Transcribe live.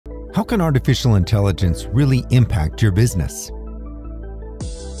How can artificial intelligence really impact your business?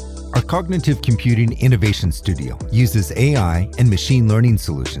 Our Cognitive Computing Innovation Studio uses AI and machine learning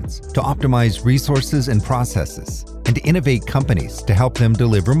solutions to optimize resources and processes and to innovate companies to help them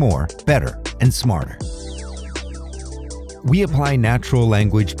deliver more, better, and smarter. We apply natural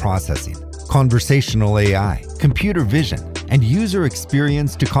language processing, conversational AI, computer vision, and user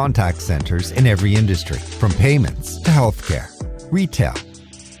experience to contact centers in every industry, from payments to healthcare, retail,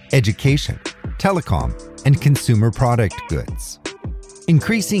 education, telecom, and consumer product goods.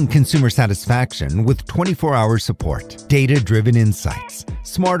 Increasing consumer satisfaction with 24-hour support, data-driven insights,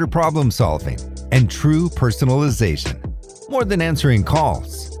 smarter problem-solving, and true personalization. More than answering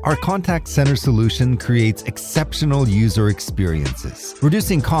calls, our contact center solution creates exceptional user experiences,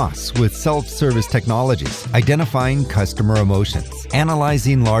 reducing costs with self-service technologies, identifying customer emotions,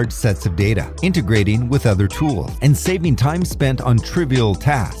 analyzing large sets of data, integrating with other tools, and saving time spent on trivial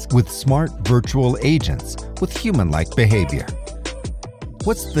tasks with smart virtual agents with human-like behavior.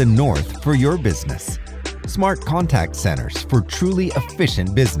 What's the north for your business? Smart contact centers for truly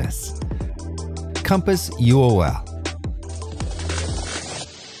efficient business. Compass UOL.